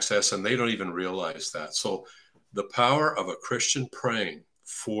has access, and they don't even realize that. So the power of a Christian praying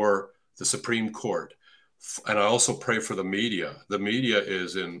for the Supreme Court, and I also pray for the media. The media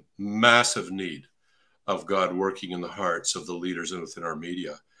is in massive need of God working in the hearts of the leaders and within our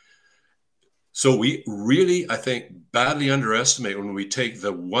media. So we really, I think, badly underestimate when we take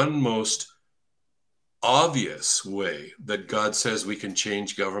the one most obvious way that God says we can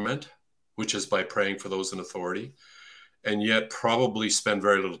change government, which is by praying for those in authority, and yet probably spend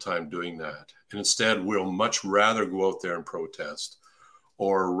very little time doing that. And instead, we'll much rather go out there and protest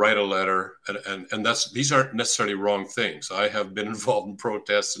or write a letter. And these aren't necessarily wrong things. I have been involved in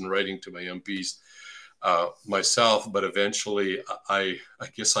protests and writing to my MPs myself, but eventually I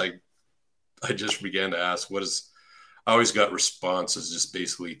guess I just began to ask, I always got responses just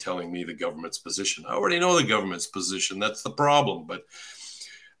basically telling me the government's position. I already know the government's position. That's the problem. But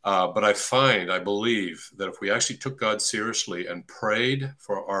I believe that if we actually took God seriously and prayed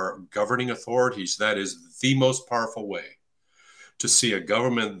for our governing authorities, that is the most powerful way to see a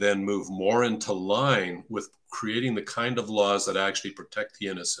government then move more into line with creating the kind of laws that actually protect the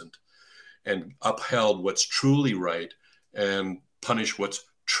innocent and upheld what's truly right and punish what's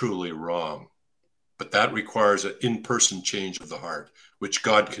truly wrong. But that requires an in-person change of the heart, which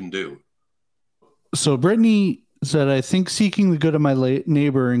God can do. So Brittany said, I think seeking the good of my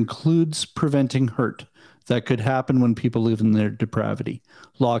neighbor includes preventing hurt that could happen when people live in their depravity.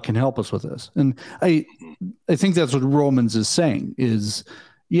 Law can help us with this. And I think that's what Romans is saying is,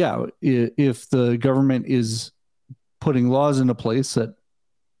 yeah, if the government is putting laws into place that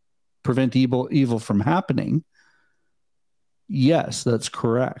prevent evil from happening, yes, that's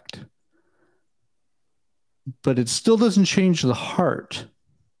correct. But it still doesn't change the heart.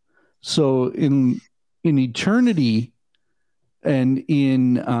 So in eternity and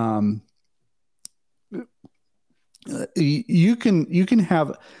in you can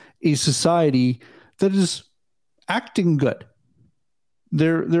have a society that is acting good.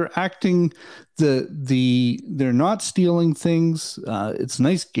 They're acting they're not stealing things. It's a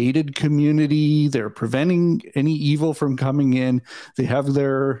nice gated community. They're preventing any evil from coming in. They have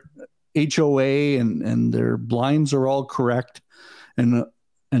their HOA and their blinds are all correct and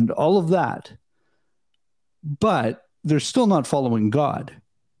all of that. But they're still not following God.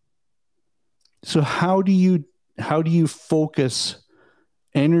 So how do you focus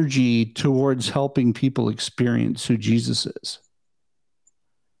energy towards helping people experience who Jesus is?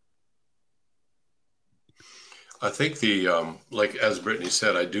 I think like as Brittany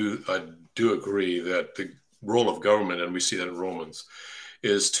said, I do agree that the role of government, and we see that in Romans,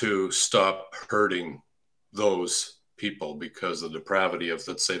 is to stop hurting those people because of the depravity of,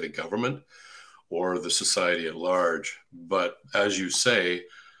 let's say, the government or the society at large. But as you say,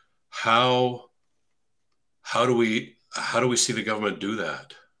 how do we see the government do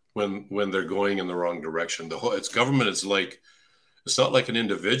that when they're going in the wrong direction? Government is like, it's not like an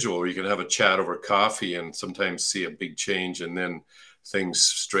individual where you can have a chat over coffee and sometimes see a big change and then things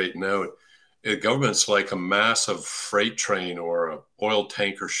straighten out. Government's like a massive freight train or an oil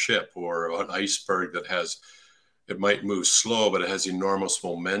tanker ship or an iceberg that it might move slow, but it has enormous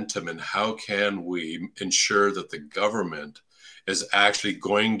momentum. And how can we ensure that the government is actually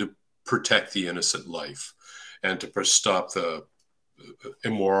going to protect the innocent life and to stop the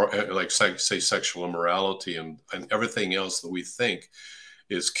immoral, like say sexual immorality and everything else that we think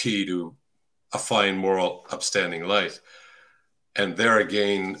is key to a fine, moral, upstanding life? And there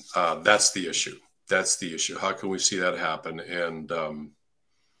again, that's the issue. That's the issue. How can we see that happen? And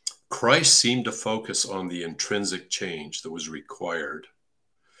Christ seemed to focus on the intrinsic change that was required.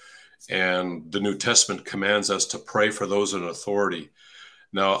 And the New Testament commands us to pray for those in authority.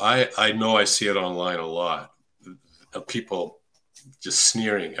 Now, I know I see it online a lot of people just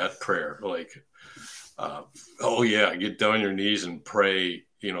sneering at prayer, like, oh yeah, get down on your knees and pray.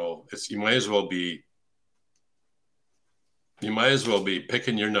 You might as well be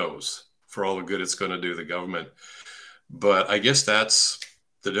picking your nose for all the good it's going to do the government. But I guess that's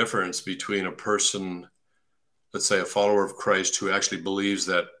the difference between a person, let's say a follower of Christ, who actually believes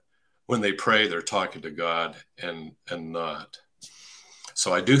that when they pray, they're talking to God and not.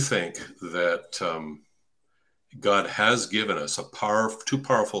 So I do think that God has given us two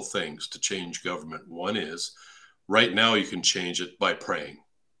powerful things to change government. One is, right now you can change it by praying.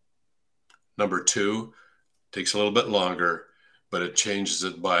 Number two, takes a little bit longer, but it changes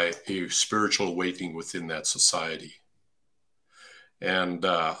it by a spiritual awakening within that society. And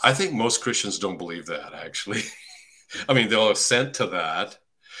I think most Christians don't believe that, actually. I mean, they'll assent to that,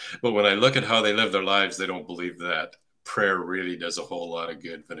 but when I look at how they live their lives, they don't believe that prayer really does a whole lot of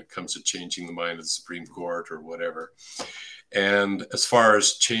good when it comes to changing the mind of the Supreme Court or whatever. And as far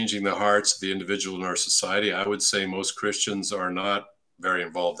as changing the hearts of the individual in our society, I would say most Christians are not very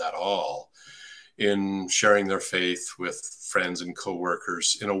involved at all in sharing their faith with friends and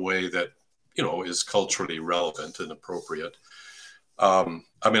coworkers in a way that, is culturally relevant and appropriate.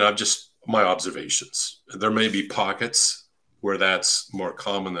 I've just, my observations. There may be pockets where that's more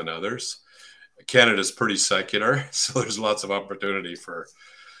common than others. Canada's pretty secular, so there's lots of opportunity for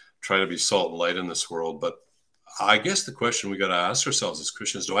trying to be salt and light in this world. But I guess the question we got to ask ourselves as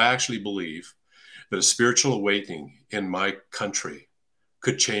Christians, do I actually believe that a spiritual awakening in my country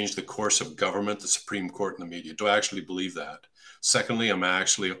could change the course of government, the Supreme Court, and the media? Do I actually believe that? Secondly, I'm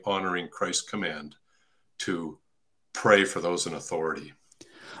actually honoring Christ's command to pray for those in authority.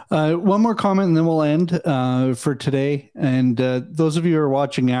 One more comment and then we'll end for today. And those of you who are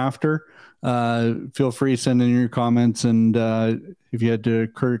watching after, feel free to send in your comments. And if you head to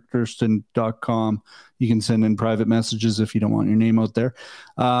kirkdurston.com, you can send in private messages if you don't want your name out there.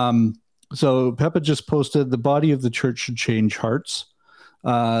 So Peppa just posted, the body of the church should change hearts.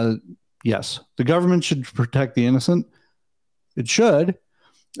 Yes, the government should protect the innocent. It should.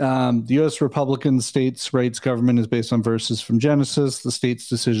 The U.S. Republican states' rights government is based on verses from Genesis. The state's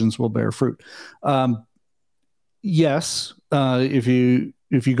decisions will bear fruit. Yes, if you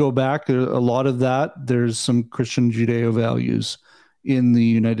go back, a lot of that, there's some Christian Judeo values in the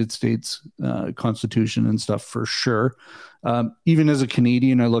United States Constitution and stuff for sure. Even as a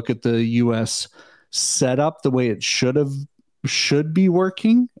Canadian, I look at the U.S. setup the way it should be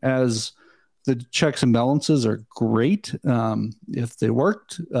working, as the checks and balances are great if they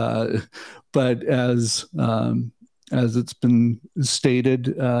worked, but as it's been stated,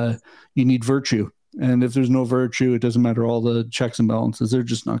 you need virtue, and if there's no virtue, it doesn't matter all the checks and balances; they're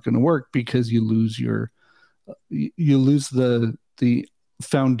just not going to work because you lose the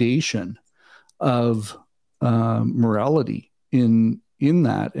foundation of morality in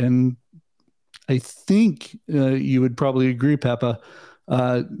that. And I think you would probably agree, Peppa.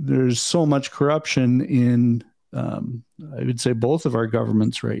 There's so much corruption in, I would say, both of our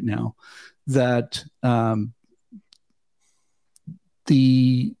governments right now that I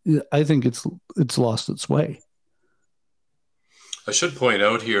think it's lost its way. I should point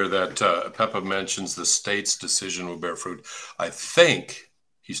out here that Peppa mentions the state's decision will bear fruit. I think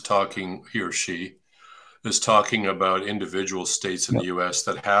he or she is talking about individual states in the U.S.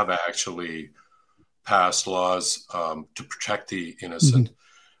 that have actually passed laws to protect the innocent.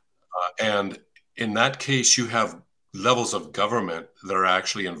 Mm-hmm. And in that case, you have levels of government that are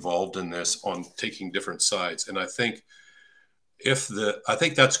actually involved in this on taking different sides. And I think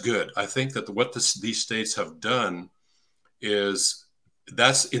that's good. I think that what these states have done is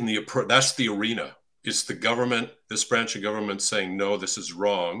that's the arena. It's the government, this branch of government saying, no, this is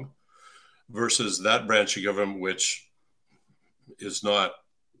wrong, versus that branch of government which is not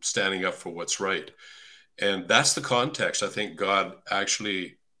standing up for what's right. And that's the context. I think God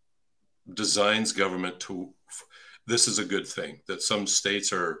actually designs government this is a good thing, that some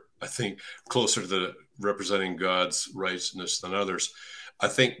states are, I think, closer to the representing God's righteousness than others. I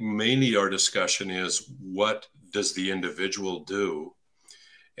think mainly our discussion is, what does the individual do?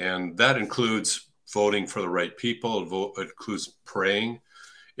 And that includes voting for the right people. It includes praying.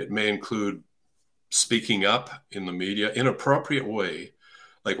 It may include speaking up in the media in an appropriate way.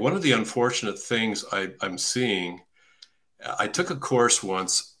 Like, one of the unfortunate things I'm seeing, I took a course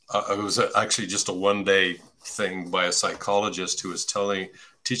once. It was actually just a one-day thing by a psychologist who was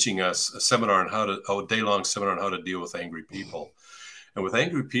teaching us a day-long seminar on how to deal with angry people. And with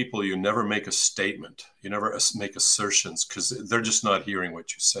angry people, you never make a statement. You never make assertions, because they're just not hearing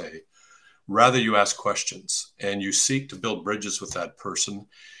what you say. Rather, you ask questions and you seek to build bridges with that person.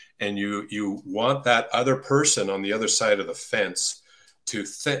 And you want that other person on the other side of the fence to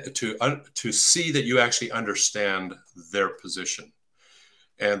see that you actually understand their position,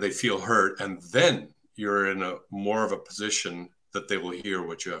 and they feel heard. And then you're in a more of a position that they will hear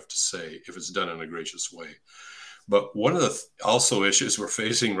what you have to say, if it's done in a gracious way. But one of the also issues we're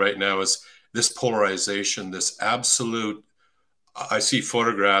facing right now is this polarization, this absolute. I see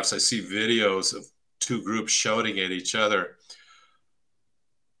photographs, I see videos of two groups shouting at each other.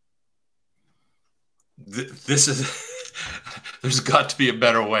 This is, there's got to be a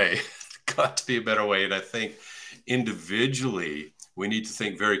better way. Got to be a better way. And I think individually, we need to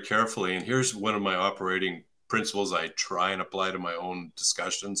think very carefully. And here's one of my operating principles I try and apply to my own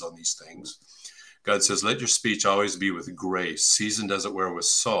discussions on these things. God says, let your speech always be with grace, seasoned as it were with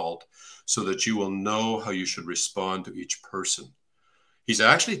salt, so that you will know how you should respond to each person. He's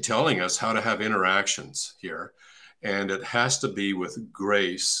actually telling us how to have interactions here. And it has to be with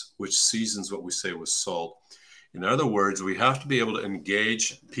grace, which seasons what we say with salt. In other words, we have to be able to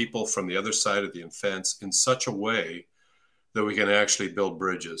engage people from the other side of the fence in such a way that we can actually build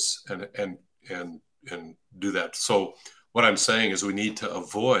bridges and do that. So what I'm saying is, we need to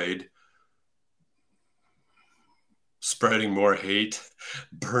avoid spreading more hate,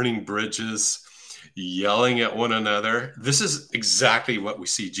 burning bridges, yelling at one another. This is exactly what we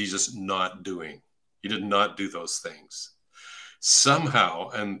see Jesus not doing. He did not do those things. Somehow,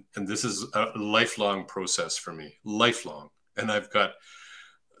 and this is a lifelong process for me, lifelong, and I've got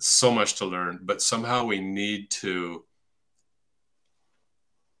so much to learn, but somehow we need to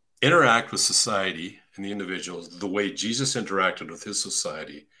interact with society and the individuals the way Jesus interacted with his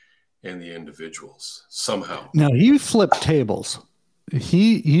society and the individuals, somehow. Now, he flipped tables.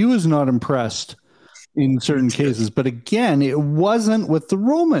 He was not impressed in certain cases, but again, it wasn't with the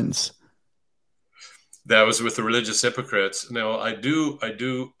Romans. That was with the religious hypocrites. Now, I do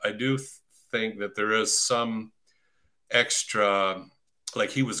think that there is some extra, like,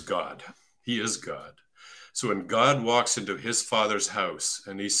 he was God. He is God. So when God walks into his Father's house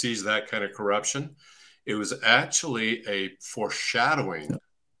and he sees that kind of corruption, it was actually a foreshadowing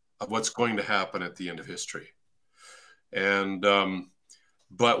of what's going to happen at the end of history. And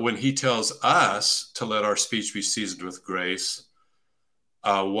but when he tells us to let our speech be seasoned with grace,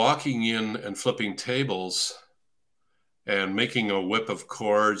 walking in and flipping tables and making a whip of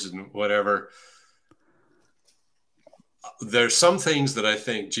cords and whatever, there's some things that I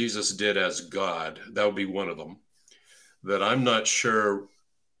think Jesus did as God. That would be one of them, that I'm not sure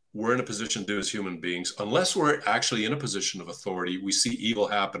we're in a position to do as human beings, unless we're actually in a position of authority. We see evil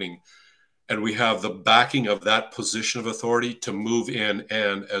happening, and we have the backing of that position of authority to move in.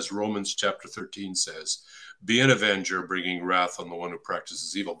 And as Romans chapter 13 says, be an avenger, bringing wrath on the one who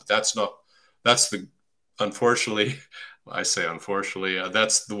practices evil. But unfortunately, I say unfortunately,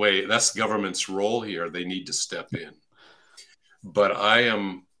 that's the government's role here. They need to step in. But I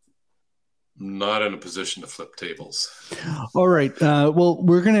am not in a position to flip tables. All right. Well,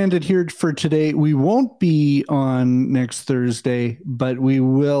 we're going to end it here for today. We won't be on next Thursday, but we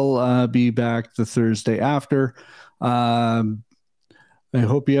will be back the Thursday after. I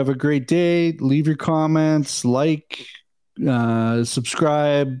hope you have a great day. Leave your comments,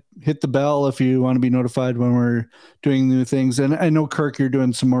 subscribe, hit the bell if you want to be notified when we're doing new things. And I know, Kirk, you're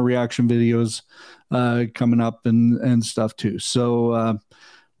doing some more reaction videos coming up and stuff too. So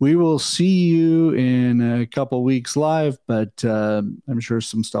we will see you in a couple weeks live, but I'm sure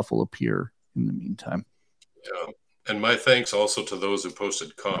some stuff will appear in the meantime. Yeah. And my thanks also to those who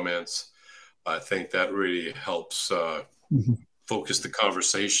posted comments. I think that really helps focus the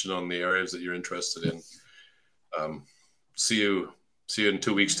conversation on the areas that you're interested in. See you in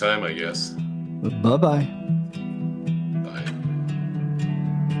 2 weeks' time, I guess. Bye-bye.